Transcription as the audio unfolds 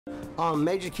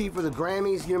Major key for the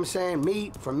Grammys, you know what I'm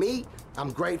saying? For me,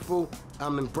 I'm grateful.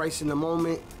 I'm embracing the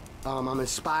moment. I'm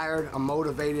inspired, I'm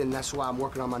motivated, and that's why I'm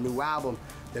working on my new album.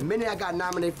 The minute I got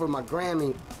nominated for my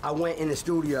Grammy, I went in the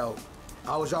studio.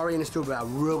 I was already in the studio, but I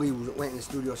really went in the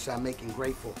studio, so I'm making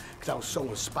grateful, because I was so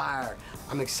inspired.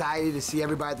 I'm excited to see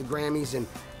everybody at the Grammys, and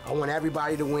I want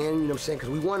everybody to win, you know what I'm saying,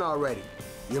 because we won already. You know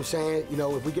what I'm saying? You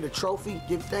know, if we get a trophy,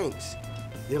 give thanks. You know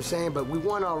what I'm saying? But we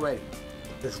won already.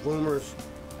 There's rumors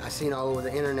I've seen all over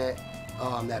the internet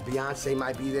that Beyoncé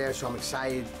might be there, so I'm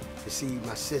excited to see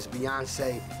my sis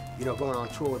Beyoncé, you know, going on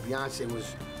tour with Beyoncé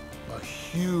was a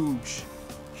huge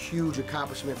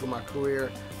accomplishment for my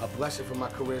career, a blessing for my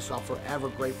career, so I'm forever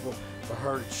grateful for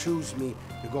her to choose me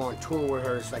to go on tour with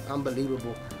her. It's like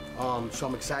unbelievable. So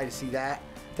I'm excited to see that.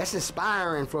 That's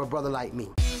inspiring for a brother like me.